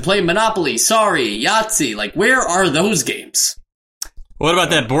NES and play Monopoly, Sorry, Yahtzee. Like, where are those games? What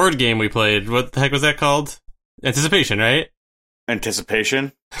about that board game we played? What the heck was that called? Anticipation, right?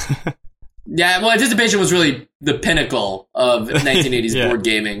 Anticipation? Yeah, well, Anticipation was really the pinnacle of 1980s board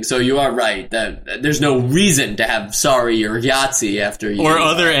gaming. So you are right that there's no reason to have Sorry or Yahtzee after you. Or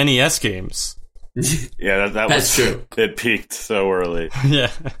other NES games. Yeah, that's true. It peaked so early.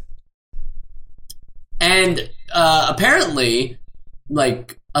 Yeah. And apparently,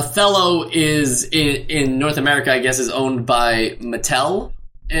 like, Othello is in North America, I guess, is owned by Mattel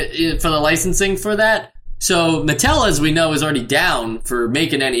for the licensing for that. So Mattel, as we know, is already down for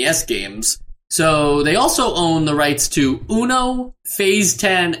making NES games. So they also own the rights to Uno, Phase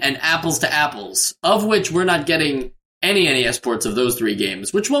 10, and Apples to Apples, of which we're not getting any NES ports of those three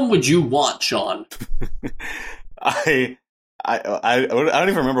games. Which one would you want, Sean? I don't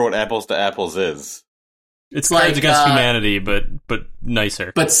even remember what Apples to Apples is. It's Cards Against Humanity, but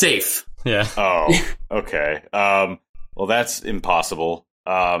nicer. But safe. Yeah. Oh, okay. Well, that's impossible.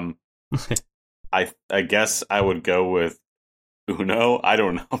 I guess I would go with Uno. I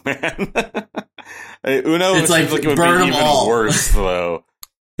don't know, man. Uno it's seems like it would be even worse, though.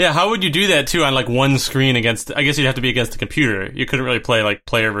 Yeah, how would you do that, too, on, like, one screen against... I guess you'd have to be against the computer. You couldn't really play, like,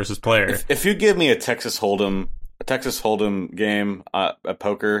 player versus player. If you give me a Texas Hold'em game, a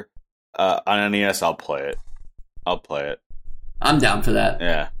poker, on NES, I'll play it. I'm down for that.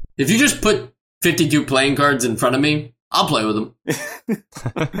 Yeah. If you just put 52 playing cards in front of me, I'll play with them.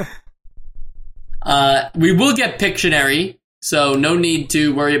 We will get Pictionary, so no need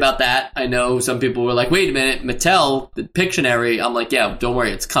to worry about that. I know some people were like, wait a minute, Mattel, the Pictionary. I'm like, yeah, don't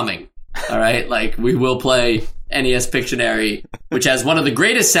worry, it's coming. All right? Like, we will play NES Pictionary, which has one of the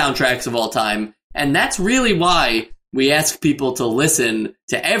greatest soundtracks of all time. And that's really why we ask people to listen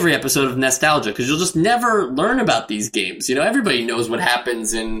to every episode of Nostalgia, because you'll just never learn about these games. You know, everybody knows what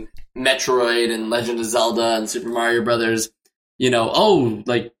happens in Metroid and Legend of Zelda and Super Mario Brothers. You know, oh,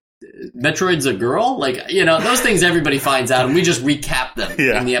 like, Metroid's a girl? Like, you know, those things everybody finds out, and we just recap them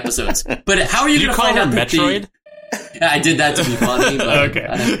in the episodes. But how are you going to find out Metroid? I did that to be funny. But,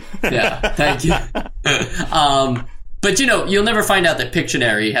 okay. Yeah, thank you. But, you know, you'll never find out that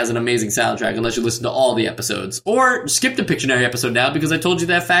Pictionary has an amazing soundtrack unless you listen to all the episodes. Or skip the Pictionary episode now, because I told you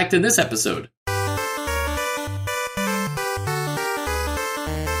that fact in this episode.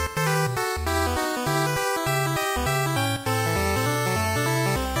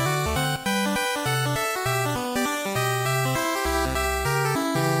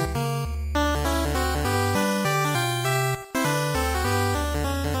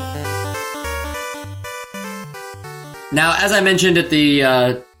 Now, as I mentioned at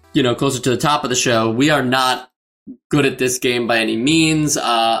the, closer to the top of the show, we are not good at this game by any means.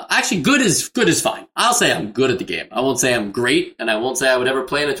 Actually, good is fine. I'll say I'm good at the game. I won't say I'm great, and I won't say I would ever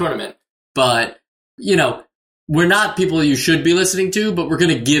play in a tournament. But, you know, we're not people you should be listening to, but we're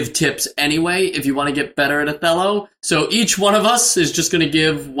going to give tips anyway if you want to get better at Othello. So each one of us is just going to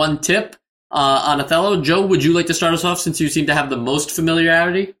give one tip on Othello. Joe, would you like to start us off, since you seem to have the most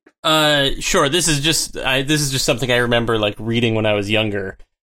familiarity? Sure. This is just something I remember, like, reading when I was younger.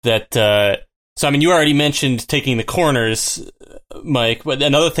 that. So I mean, you already mentioned taking the corners, Mike. But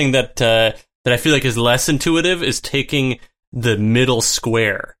another thing that I feel like is less intuitive is taking the middle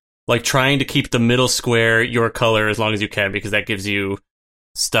square. Like trying to keep the middle square your color as long as you can, because that gives you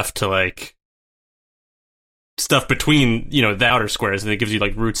stuff between, the outer squares, and it gives you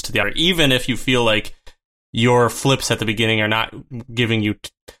like routes to the outer. Even if you feel like your flips at the beginning are not giving you,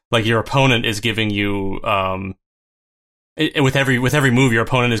 like your opponent is giving you, with every move, your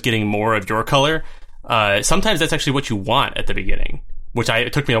opponent is getting more of your color. Sometimes that's actually what you want at the beginning.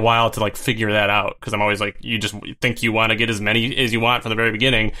 It took me a while to like figure that out, because I'm always like, you just think you want to get as many as you want from the very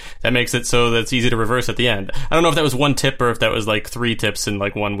beginning. That makes it so that it's easy to reverse at the end. I don't know if that was one tip or if that was like 3 tips in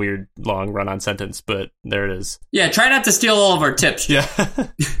like one weird long run-on sentence, but there it is. Yeah, try not to steal all of our tips. Yeah.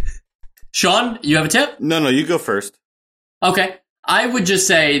 Sean, you have a tip? No, you go first. Okay. I would just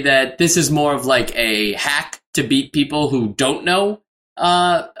say that this is more of like a hack to beat people who don't know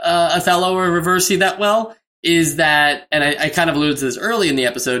Othello or Reversi that well. Is that, and I kind of alluded to this early in the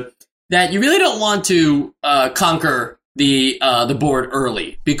episode, that you really don't want to conquer the board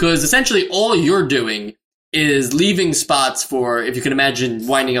early, because essentially all you're doing is leaving spots for, if you can imagine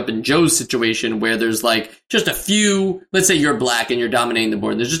winding up in Joe's situation where there's like just a few, let's say you're black and you're dominating the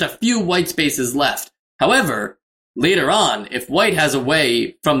board, and there's just a few white spaces left. However, later on, if white has a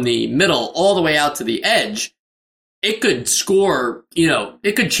way from the middle all the way out to the edge, it could score,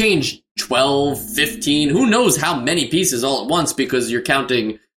 it could change 12, 15, who knows how many pieces all at once, because you're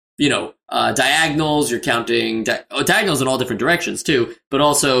counting, diagonals, you're counting diagonals in all different directions too, but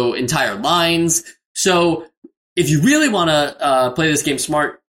also entire lines. So if you really want to play this game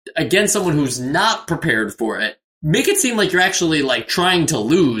smart against someone who's not prepared for it, make it seem like you're actually like trying to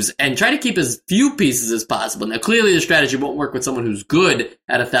lose and try to keep as few pieces as possible. Now, clearly the strategy won't work with someone who's good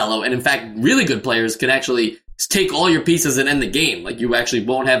at Othello, and in fact, really good players can actually take all your pieces and end the game. Like, you actually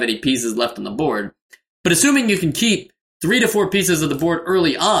won't have any pieces left on the board. But assuming you can keep 3 to 4 pieces of the board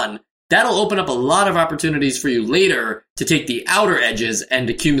early on, that'll open up a lot of opportunities for you later to take the outer edges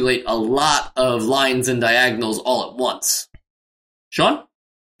and accumulate a lot of lines and diagonals all at once. Sean?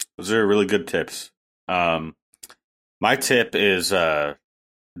 Those are really good tips. My tip is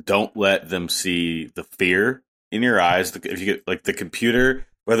don't let them see the fear in your eyes. If you get like the computer,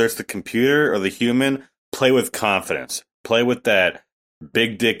 whether it's the computer or the human, play with confidence. Play with that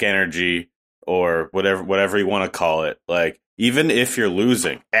big dick energy, or whatever you want to call it. Like, even if you're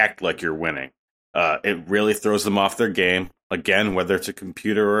losing, act like you're winning. It really throws them off their game. Again, whether it's a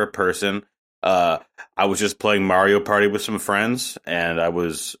computer or a person. I was just playing Mario Party with some friends, and I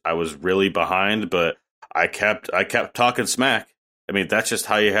was really behind, but I kept talking smack. I mean, that's just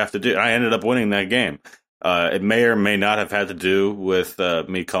how you have to do it. I ended up winning that game. It may or may not have had to do with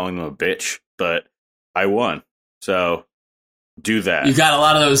me calling them a bitch, but I won. So do that. You got a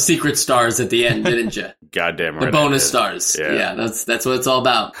lot of those secret stars at the end, didn't you? Goddamn right. The bonus stars. Yeah, that's what it's all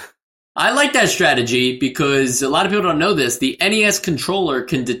about. I like that strategy because a lot of people don't know this. The NES controller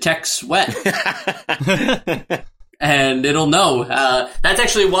can detect sweat. And it'll know. That's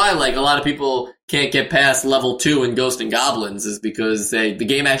actually why, like, a lot of people can't get past level 2 in Ghosts and Goblins, is because the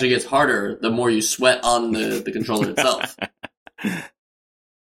game actually gets harder the more you sweat on the controller itself.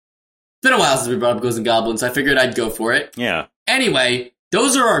 It's been a while since we brought up Ghosts and Goblins. I figured I'd go for it. Yeah. Anyway,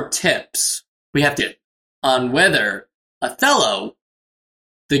 those are our tips. We have to on whether Othello,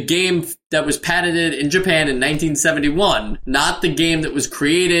 the game that was patented in Japan in 1971, not the game that was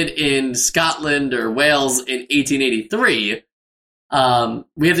created in Scotland or Wales in 1883,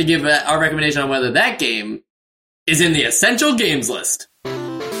 we have to give our recommendation on whether that game is in the essential games list.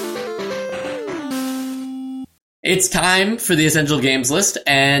 It's time for the essential games list,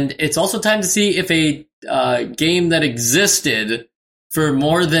 and it's also time to see if a game that existed for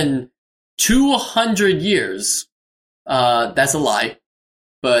more than 200 years, that's a lie,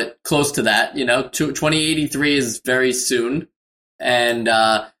 but close to that, 2083 is very soon, and,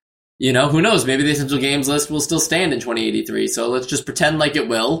 who knows, maybe the essential games list will still stand in 2083, so let's just pretend like it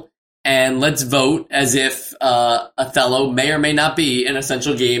will, and let's vote as if Othello may or may not be an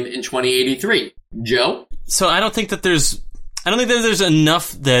essential game in 2083. Joe? So I don't think that there's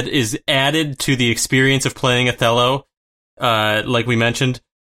enough that is added to the experience of playing Othello, like we mentioned,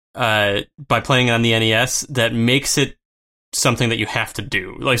 by playing it on the NES, that makes it something that you have to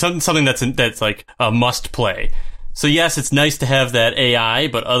do, like something that's like a must play. So yes, it's nice to have that AI,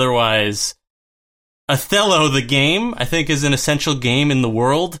 but otherwise, Othello the game, I think, is an essential game in the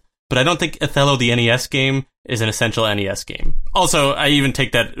world. But I don't think Othello the NES game is an essential NES game. Also, I even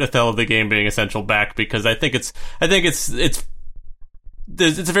take that Othello the game being essential back, because I think it's a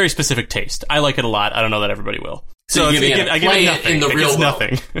very specific taste. I like it a lot. I don't know that everybody will. So you're giving I give it nothing. in the real world.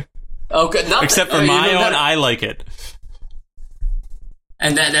 Nothing. Okay, nothing. Except for my own, I like it.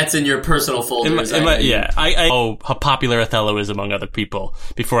 And that's in your personal folders. I know how popular Othello is among other people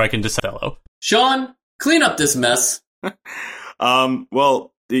before I can decide Othello. Sean, clean up this mess.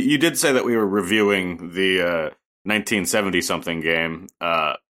 Well, you did say that we were reviewing the 1970-something game.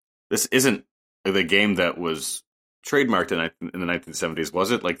 This isn't the game that was trademarked in the 1970s,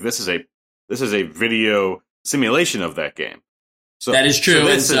 was it? Like, this is a video simulation of that game. So that is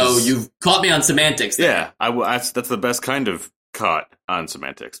true, so you've caught me on semantics there. Yeah, that's the best kind of caught on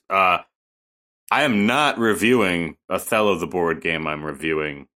semantics. I am not reviewing Othello the board game. I'm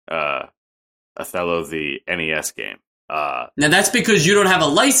reviewing Othello the NES game. Now that's because you don't have a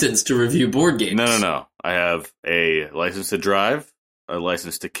license to review board games. No. I have a license to drive, a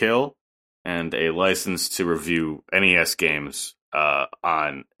license to kill, and a license to review NES games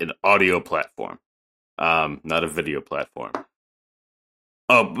on an audio platform, not a video platform.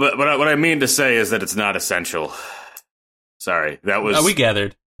 Oh, but what I mean to say is that it's not essential. Sorry, that was... we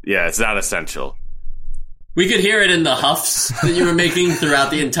gathered. Yeah, it's not essential. We could hear it in the huffs that you were making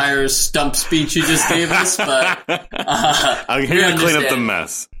throughout the entire stump speech you just gave us, but... I'm here to clean up the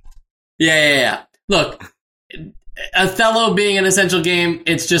mess. Yeah. Look, Othello being an essential game,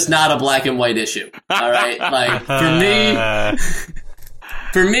 it's just not a black and white issue. All right? Like,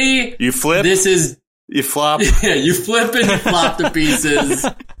 for me... You flip? This is... You flop? Yeah, you flip and you flop the pieces.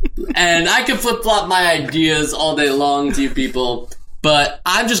 And I can flip-flop my ideas all day long to you people, but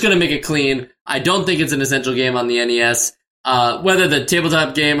I'm just going to make it clean. I don't think it's an essential game on the NES. Whether the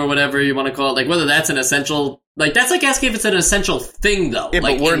tabletop game or whatever you want to call it, like whether that's an essential... Like, that's like asking if it's an essential thing, though. Yeah,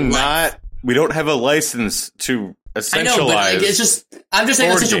 like, but we're not... We don't have a license to essentialize... I know, but like, it's just... I'm just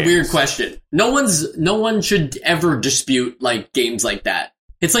saying it's such a weird question. No one should ever dispute, like, games like that.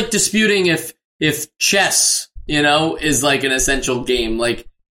 It's like disputing if chess, is like an essential game. Like,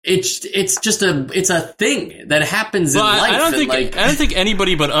 it's just a thing that happens in life. I don't think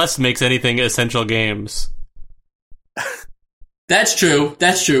anybody but us makes anything essential games. That's true.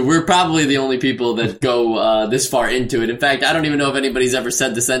 We're probably the only people that go this far into it. In fact, I don't even know if anybody's ever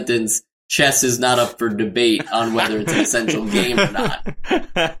said the sentence, chess is not up for debate on whether it's an essential game or not.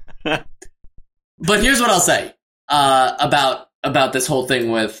 But here's what I'll say about this whole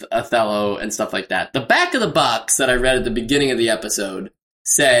thing with Othello and stuff like that. The back of the box that I read at the beginning of the episode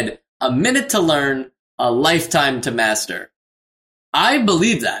said, a minute to learn, a lifetime to master. I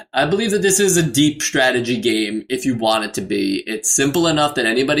believe that. I believe that this is a deep strategy game if you want it to be. It's simple enough that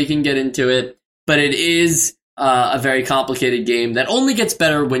anybody can get into it, but it is a very complicated game that only gets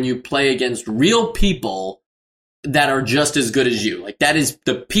better when you play against real people that are just as good as you. Like, that is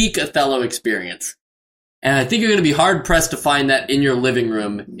the peak Othello experience. And I think you're going to be hard-pressed to find that in your living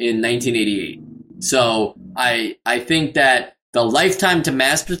room in 1988. So I think that the lifetime to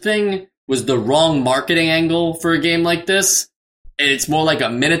master thing was the wrong marketing angle for a game like this. It's more like a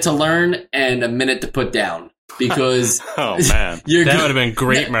minute to learn and a minute to put down. Because oh man, that would have been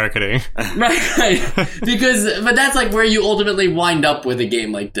great marketing. Right. But that's like where you ultimately wind up with a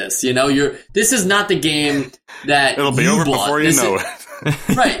game like this. This is not the game that it'll be over before you know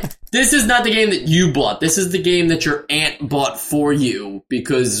it. Right. This is not the game that you bought. This is the game that your aunt bought for you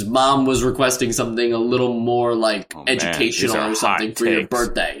because mom was requesting something a little more like educational or something for your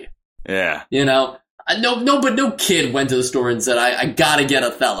birthday. Yeah. No kid went to the store and said, I gotta get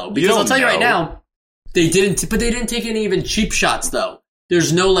Othello. Because I'll tell you right now, they didn't take any even cheap shots though.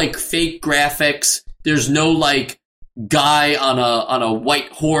 There's no like fake graphics. There's no like guy on a white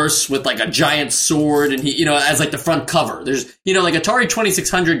horse with like a giant sword and he, as like the front cover. There's, like Atari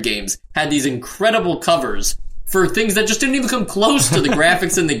 2600 games had these incredible covers for things that just didn't even come close to the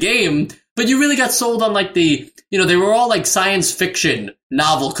graphics in the game, but you really got sold on like they were all like science fiction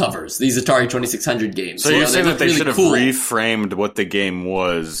novel covers, these Atari 2600 games. So you're saying that they really should have reframed what the game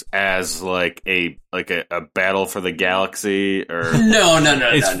was as like a battle for the galaxy or... No.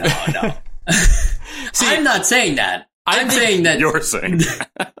 See, I'm not saying that. I'm saying that you're saying.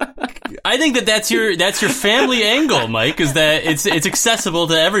 I think that's your family angle, Mike. Is that it's accessible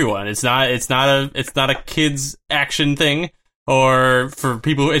to everyone. It's not a kids action thing or for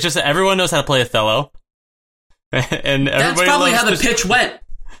people. It's just that everyone knows how to play Othello, and everybody. That's probably how the pitch went.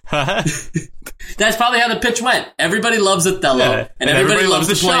 That's probably how the pitch went. Everybody loves Othello, and everybody loves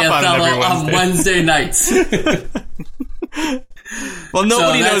to play Othello on Wednesday nights. Well,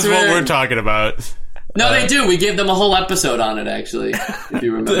 nobody knows what we're talking about. No, they do. We gave them a whole episode on it, actually, if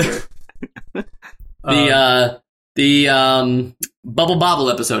you remember. The Bubble Bobble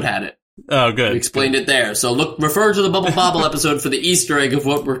episode had it. Oh, good. We explained it there. So refer to the Bubble Bobble episode for the Easter egg of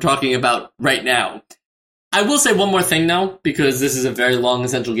what we're talking about right now. I will say one more thing now, because this is a very long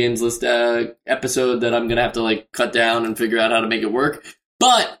Essential Games List episode that I'm going to have to like cut down and figure out how to make it work.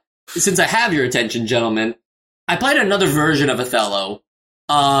 But since I have your attention, gentlemen, I played another version of Othello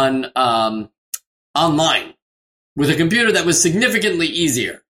on online with a computer that was significantly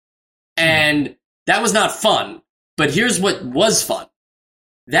easier. And that was not fun. But here's what was fun.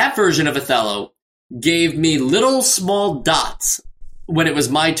 That version of Othello gave me little small dots when it was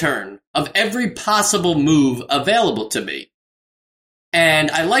my turn of every possible move available to me. And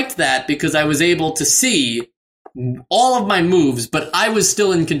I liked that because I was able to see all of my moves, but I was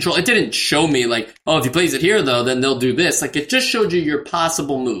still in control. It didn't show me like, oh, if you place it here though, then they'll do this. Like, it just showed you your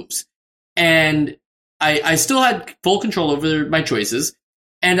possible moves. And I still had full control over my choices.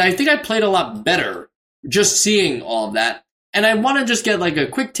 And I think I played a lot better just seeing all of that. And I want to just get like a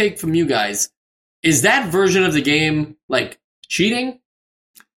quick take from you guys. Is that version of the game like cheating?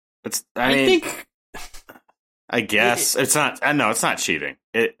 I guess it's not. No, it's not cheating.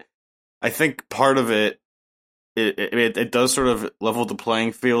 I think part of it does sort of level the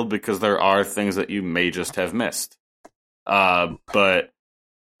playing field because there are things that you may just have missed. But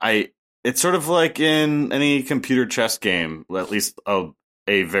it's sort of like in any computer chess game, at least a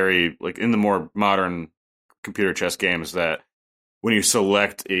very like in the more modern computer chess games, that when you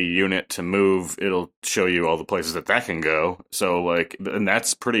select a unit to move, it'll show you all the places that can go. So like, and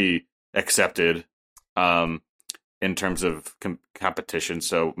that's pretty accepted in terms of competition.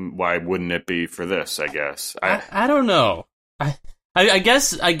 So why wouldn't it be for this? I guess I don't know. I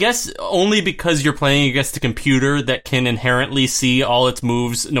guess only because you're playing against a computer that can inherently see all its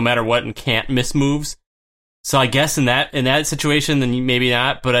moves no matter what and can't miss moves. So I guess in that situation, then maybe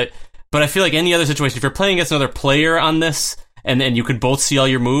not. But I feel like any other situation, if you're playing against another player on this, and you could both see all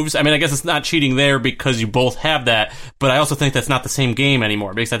your moves, I mean, I guess it's not cheating there because you both have that. But I also think that's not the same game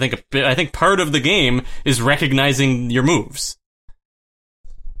anymore, because I think part of the game is recognizing your moves.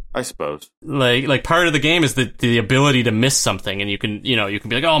 I suppose. Like part of the game is the ability to miss something, and you can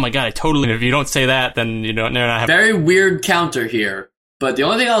be like, oh my god, I totally. And if you don't say that, then they're not having. Very weird counter here. But the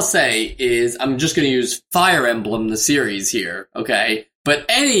only thing I'll say is I'm just going to use Fire Emblem, the series here, okay? But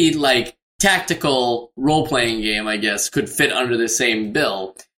any, like, tactical role-playing game, I guess, could fit under the same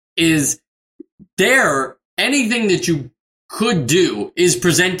bill, is anything that you could do is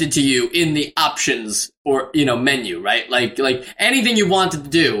presented to you in the options or, menu, right? Like anything you wanted to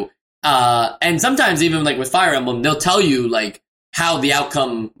do. And sometimes even, like, with Fire Emblem, they'll tell you, like, how the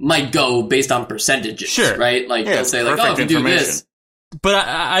outcome might go based on percentages, sure. Right? Like, they'll say, like, oh, if you do this... But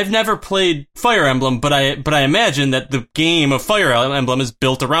I've never played Fire Emblem, but I imagine that the game of Fire Emblem is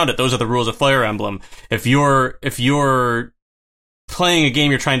built around it. Those are the rules of Fire Emblem. If you're playing a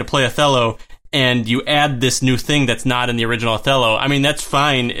game, you're trying to play Othello, and you add this new thing that's not in the original Othello, I mean, that's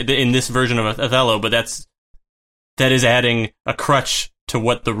fine in this version of Othello, but that is adding a crutch to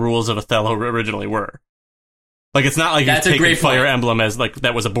what the rules of Othello originally were. Like, it's not like you're taking Fire Emblem as, like,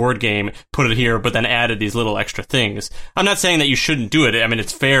 that was a board game, put it here, but then added these little extra things. I'm not saying that you shouldn't do it. I mean,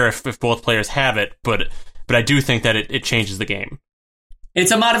 it's fair if both players have it, but I do think that it changes the game.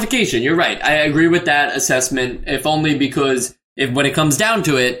 It's a modification. You're right. I agree with that assessment, if only because when it comes down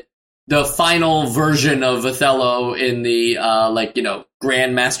to it, the final version of Othello in the,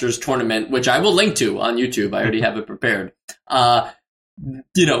 Grandmasters tournament, which I will link to on YouTube. I already have it prepared.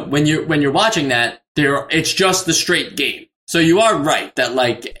 When you're watching that, it's just the straight game. So you are right that,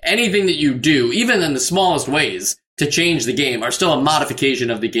 like, anything that you do, even in the smallest ways, to change the game are still a modification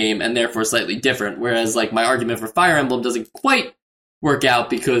of the game and therefore slightly different. Whereas, like, my argument for Fire Emblem doesn't quite work out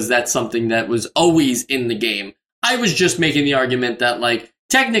because that's something that was always in the game. I was just making the argument that, like,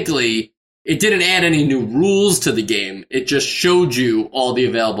 technically, it didn't add any new rules to the game. It just showed you all the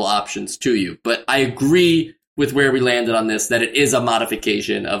available options to you. But I agree with where we landed on this, that it is a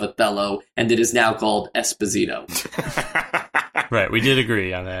modification of Othello, and it is now called Esposito. Right, we did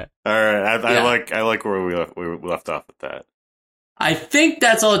agree on that. All right, I like where we left off with that. I think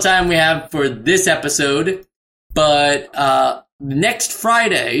that's all the time we have for this episode, but next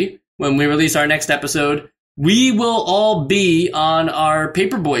Friday, when we release our next episode, we will all be on our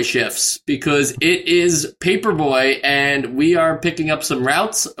Paperboy shifts because it is Paperboy and we are picking up some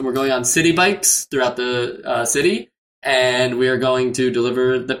routes. We're going on city bikes throughout the city, and we are going to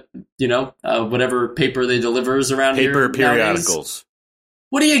deliver whatever paper they delivers around here. Paper periodicals.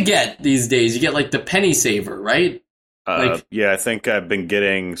 What do you get these days? You get like the penny saver, right? Yeah, I think I've been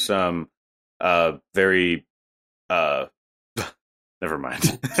getting some very never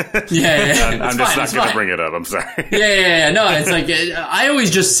mind. Yeah. I'm just not going to bring it up. I'm sorry. Yeah. No, it's like, I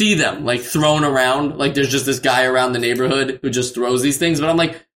always just see them, like, thrown around. Like, there's just this guy around the neighborhood who just throws these things. But I'm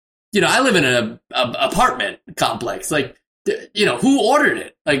like, I live in an apartment complex. Like, who ordered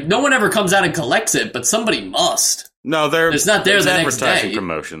it? Like, no one ever comes out and collects it, but somebody must. No, it's not there the next day.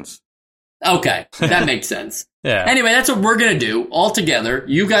 Promotions. Okay, that makes sense. Yeah. Anyway, that's what we're going to do all together.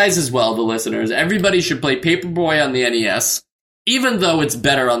 You guys as well, the listeners. Everybody should play Paperboy on the NES, even though it's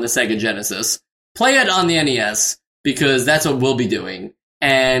better on the Sega Genesis. Play it on the NES, because that's what we'll be doing.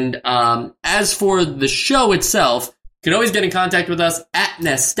 And as for the show itself, you can always get in contact with us at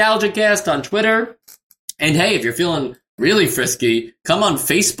NostalgiaCast on Twitter. And hey, if you're feeling really frisky, come on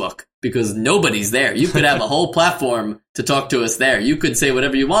Facebook, because nobody's there. You could have a whole platform to talk to us there. You could say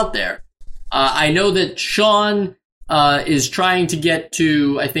whatever you want there. I know that Sean is trying to get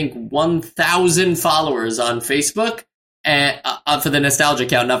to, I think, 1,000 followers on Facebook and for the Nostalgia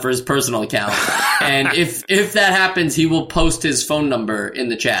account, not for his personal account. And if that happens, he will post his phone number in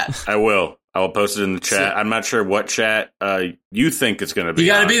the chat. I will post it in the chat. I'm not sure what chat you think it's going to be. You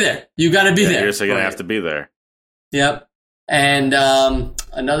got to be there. You got to be there. You're going to have to be there. Yep. And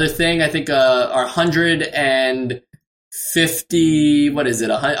another thing, I think our 150, what is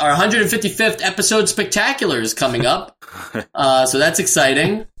it? Our 155th episode spectacular is coming up. So that's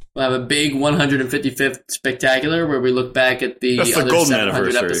exciting. We'll have a big 155th spectacular where we look back at the other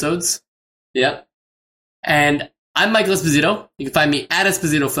 700 episodes. Yep. And I'm Michael Esposito. You can find me at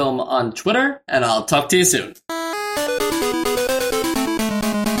Esposito Film on Twitter, and I'll talk to you soon.